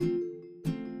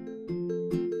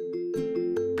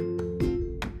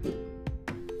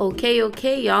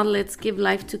Okay, y'all, let's give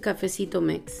life to Cafecito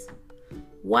Mix.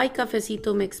 Why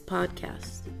Cafecito Mix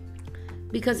podcast?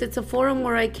 Because it's a forum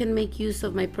where I can make use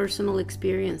of my personal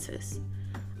experiences.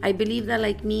 I believe that,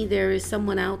 like me, there is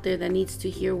someone out there that needs to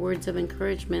hear words of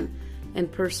encouragement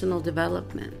and personal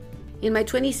development. In my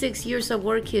 26 years of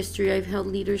work history, I've held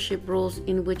leadership roles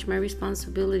in which my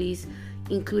responsibilities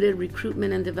included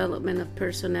recruitment and development of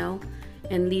personnel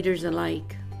and leaders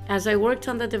alike. As I worked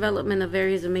on the development of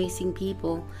various amazing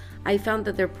people, I found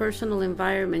that their personal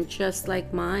environment, just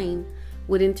like mine,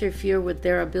 would interfere with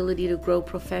their ability to grow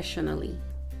professionally.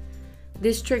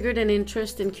 This triggered an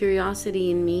interest and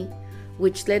curiosity in me,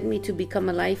 which led me to become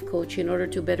a life coach in order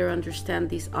to better understand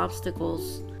these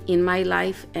obstacles in my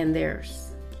life and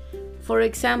theirs. For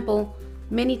example,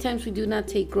 many times we do not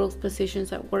take growth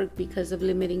positions at work because of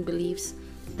limiting beliefs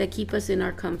that keep us in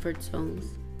our comfort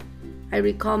zones. I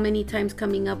recall many times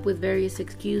coming up with various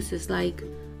excuses like,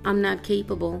 I'm not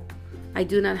capable, I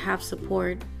do not have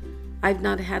support, I've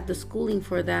not had the schooling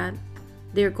for that,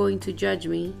 they're going to judge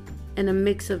me, and a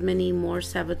mix of many more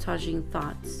sabotaging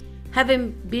thoughts.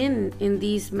 Having been in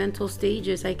these mental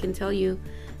stages, I can tell you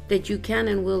that you can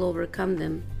and will overcome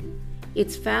them.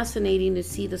 It's fascinating to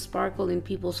see the sparkle in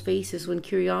people's faces when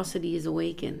curiosity is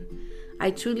awakened.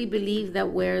 I truly believe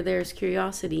that where there's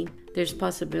curiosity, there's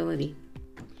possibility.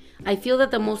 I feel that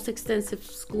the most extensive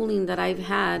schooling that I've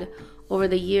had over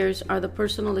the years are the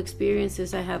personal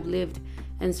experiences I have lived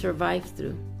and survived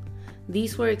through.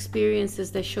 These were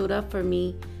experiences that showed up for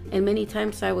me, and many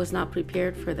times I was not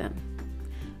prepared for them.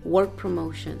 Work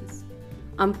promotions,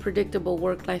 unpredictable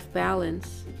work-life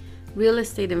balance, real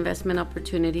estate investment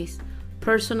opportunities,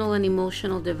 personal and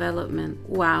emotional development.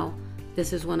 Wow,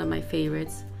 this is one of my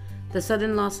favorites. The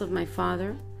sudden loss of my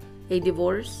father, a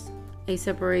divorce, a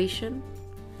separation,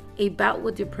 a bout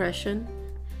with depression,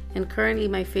 and currently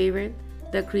my favorite,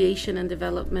 the creation and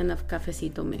development of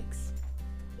Cafecito Mix.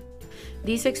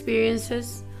 These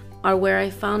experiences are where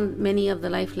I found many of the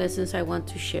life lessons I want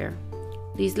to share.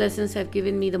 These lessons have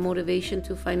given me the motivation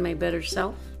to find my better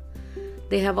self.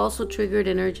 They have also triggered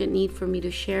an urgent need for me to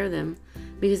share them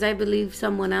because I believe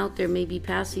someone out there may be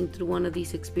passing through one of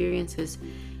these experiences,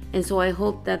 and so I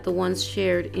hope that the ones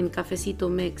shared in Cafecito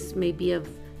Mix may be of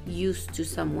use to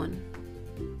someone.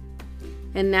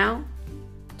 And now,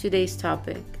 today's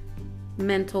topic,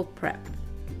 mental prep.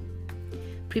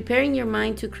 Preparing your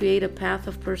mind to create a path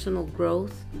of personal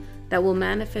growth that will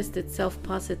manifest itself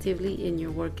positively in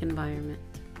your work environment.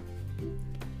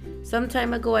 Some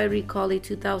time ago, I recall a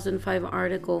 2005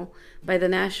 article by the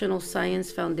National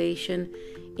Science Foundation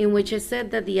in which it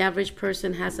said that the average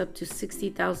person has up to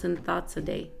 60,000 thoughts a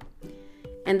day,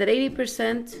 and that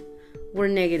 80% were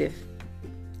negative.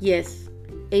 Yes,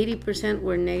 80%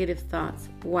 were negative thoughts.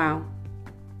 Wow,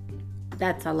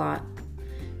 that's a lot.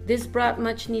 This brought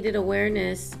much needed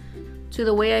awareness to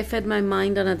the way I fed my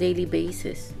mind on a daily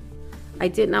basis. I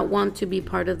did not want to be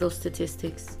part of those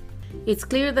statistics. It's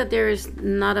clear that there is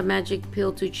not a magic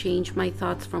pill to change my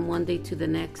thoughts from one day to the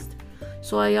next,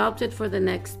 so I opted for the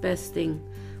next best thing,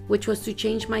 which was to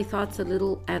change my thoughts a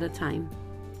little at a time.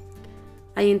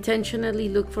 I intentionally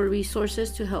looked for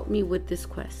resources to help me with this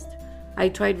quest. I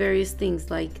tried various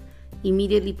things like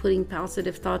immediately putting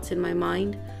positive thoughts in my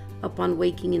mind upon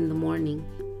waking in the morning.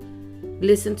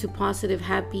 Listen to positive,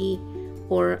 happy,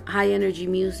 or high energy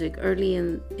music early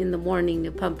in the morning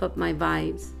to pump up my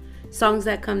vibes. Songs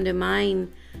that come to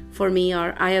mind for me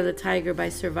are Eye of the Tiger by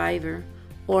Survivor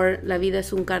or La Vida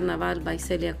es un Carnaval by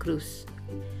Celia Cruz.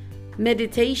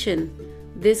 Meditation.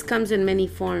 This comes in many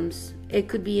forms. It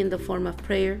could be in the form of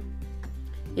prayer,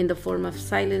 in the form of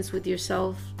silence with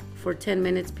yourself for 10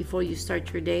 minutes before you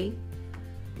start your day,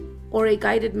 or a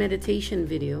guided meditation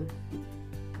video.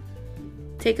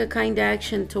 Take a kind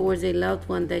action towards a loved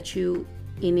one that you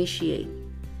initiate,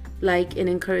 like an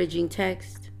encouraging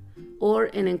text or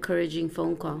an encouraging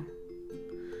phone call.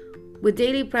 With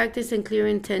daily practice and clear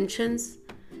intentions,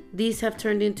 these have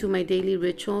turned into my daily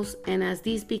rituals, and as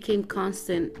these became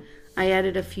constant, I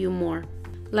added a few more,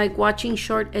 like watching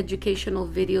short educational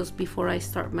videos before I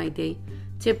start my day.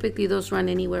 Typically, those run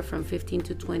anywhere from 15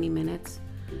 to 20 minutes.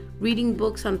 Reading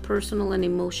books on personal and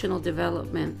emotional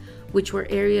development, which were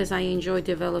areas I enjoy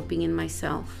developing in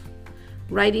myself.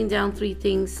 Writing down 3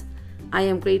 things I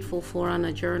am grateful for on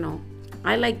a journal.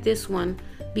 I like this one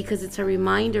because it's a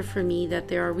reminder for me that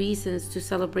there are reasons to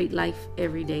celebrate life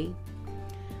every day.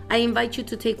 I invite you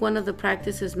to take one of the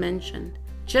practices mentioned,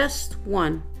 just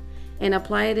one, and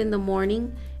apply it in the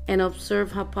morning and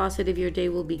observe how positive your day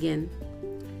will begin.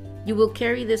 You will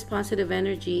carry this positive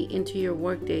energy into your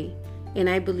workday, and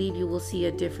I believe you will see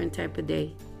a different type of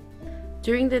day.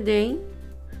 During the day,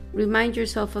 Remind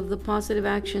yourself of the positive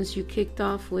actions you kicked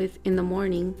off with in the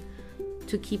morning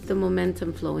to keep the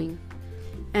momentum flowing.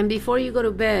 And before you go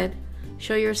to bed,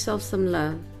 show yourself some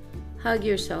love. Hug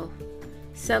yourself.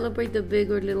 Celebrate the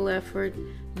big or little effort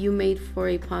you made for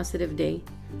a positive day.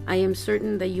 I am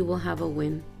certain that you will have a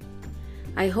win.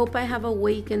 I hope I have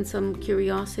awakened some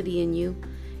curiosity in you,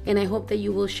 and I hope that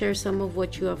you will share some of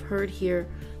what you have heard here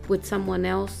with someone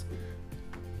else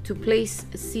to place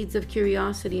seeds of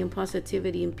curiosity and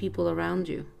positivity in people around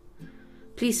you.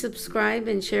 Please subscribe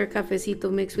and share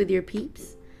Cafecito Mix with your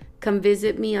peeps. Come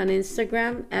visit me on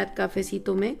Instagram at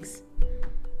Cafecito Mix.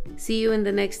 See you in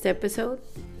the next episode.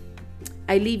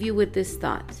 I leave you with this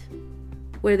thought.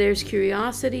 Where there's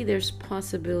curiosity, there's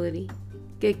possibility.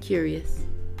 Get curious.